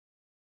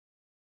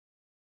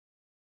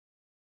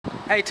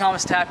Hey,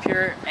 Thomas Tapp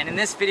here, and in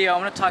this video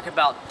I'm going to talk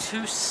about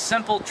 2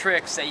 simple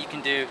tricks that you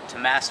can do to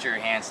master your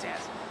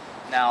handstands.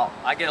 Now,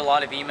 I get a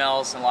lot of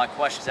emails and a lot of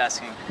questions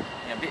asking,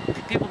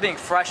 people being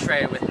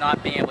frustrated with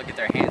not being able to get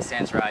their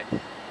handstands right.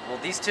 Well,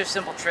 these 2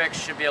 simple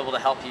tricks should be able to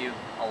help you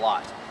a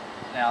lot.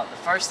 Now, the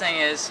first thing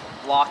is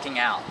blocking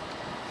out.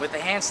 With the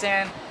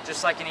handstand,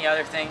 just like any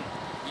other thing,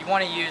 you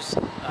want to use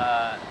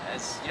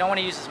you don't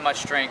want to use as much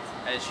strength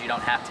as you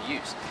don't have to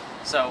use.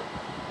 So,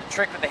 the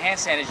trick with the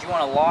handstand is you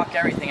want to lock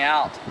everything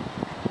out.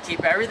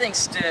 Keep everything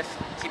stiff,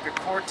 keep your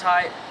core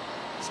tight,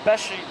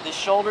 especially the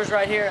shoulders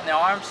right here and the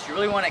arms. You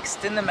really want to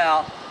extend them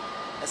out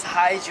as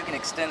high as you can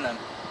extend them.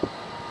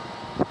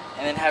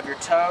 And then have your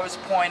toes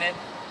pointed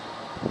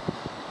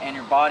and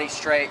your body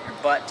straight, your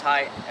butt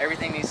tight.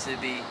 Everything needs to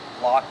be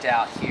locked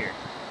out here.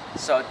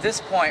 So at this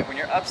point, when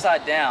you're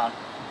upside down,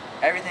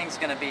 everything's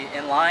going to be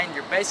in line.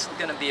 You're basically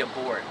going to be a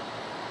board.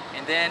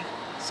 And then,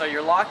 so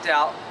you're locked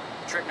out,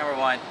 trick number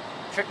 1.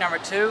 Trick number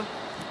 2,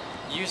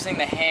 using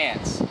the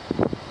hands.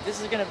 This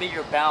is going to be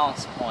your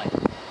balance point.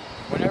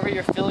 Whenever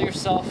you feel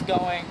yourself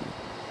going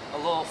a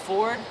little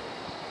forward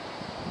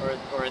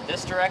or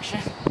this direction,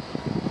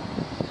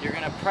 you're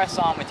going to press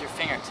on with your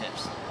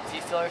fingertips. If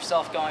you feel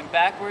yourself going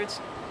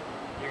backwards,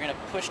 you're going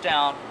to push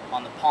down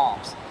on the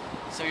palms.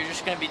 So you're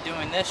just going to be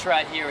doing this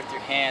right here with your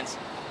hands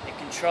and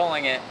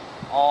controlling it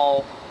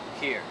all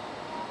here.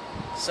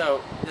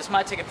 So this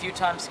might take a few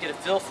times to get a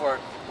feel for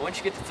it, but once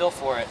you get the feel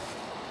for it,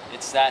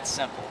 it's that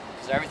simple.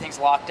 Because everything's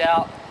locked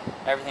out,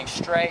 everything's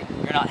straight,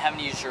 you're not having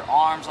to use your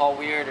arms all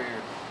weird or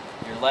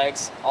your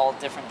legs all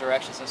different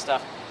directions and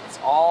stuff. It's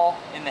all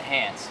in the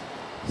hands.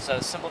 So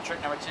simple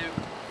trick number 2.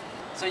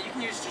 So you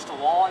can use just a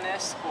wall on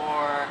this,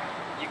 or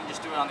you can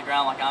just do it on the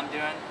ground like I'm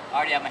doing. I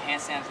already have my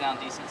handstands down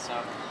decent, so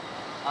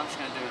I'm just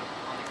going to do it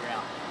on the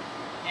ground.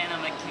 And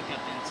I'm going to kick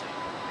up into it.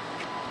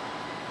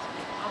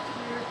 Up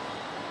here,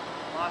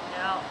 locked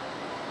out,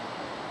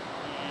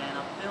 and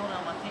I'm feeling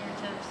on my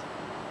fingertips.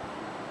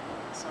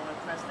 So I'm going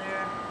to press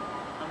there.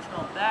 I'm just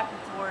going back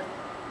and forth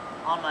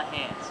on my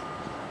hands.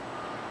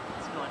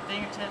 It's going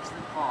fingertips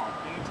and palm,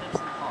 fingertips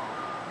and palm.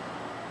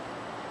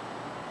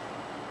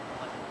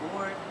 Like a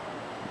board.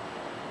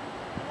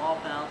 I'm all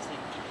bouncing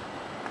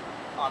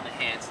on the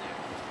hands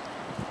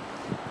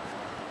there.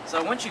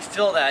 So once you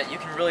feel that, you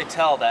can really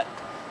tell that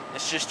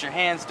it's just your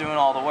hands doing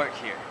all the work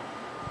here.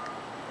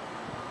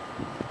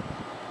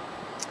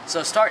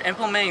 So start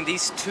implementing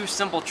these 2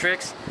 simple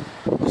tricks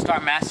to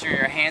start mastering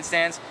your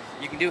handstands.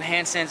 You can do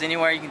handstands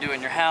anywhere, you can do it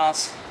in your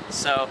house.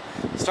 So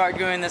start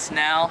doing this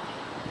now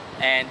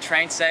and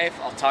train safe.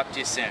 I'll talk to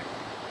you soon.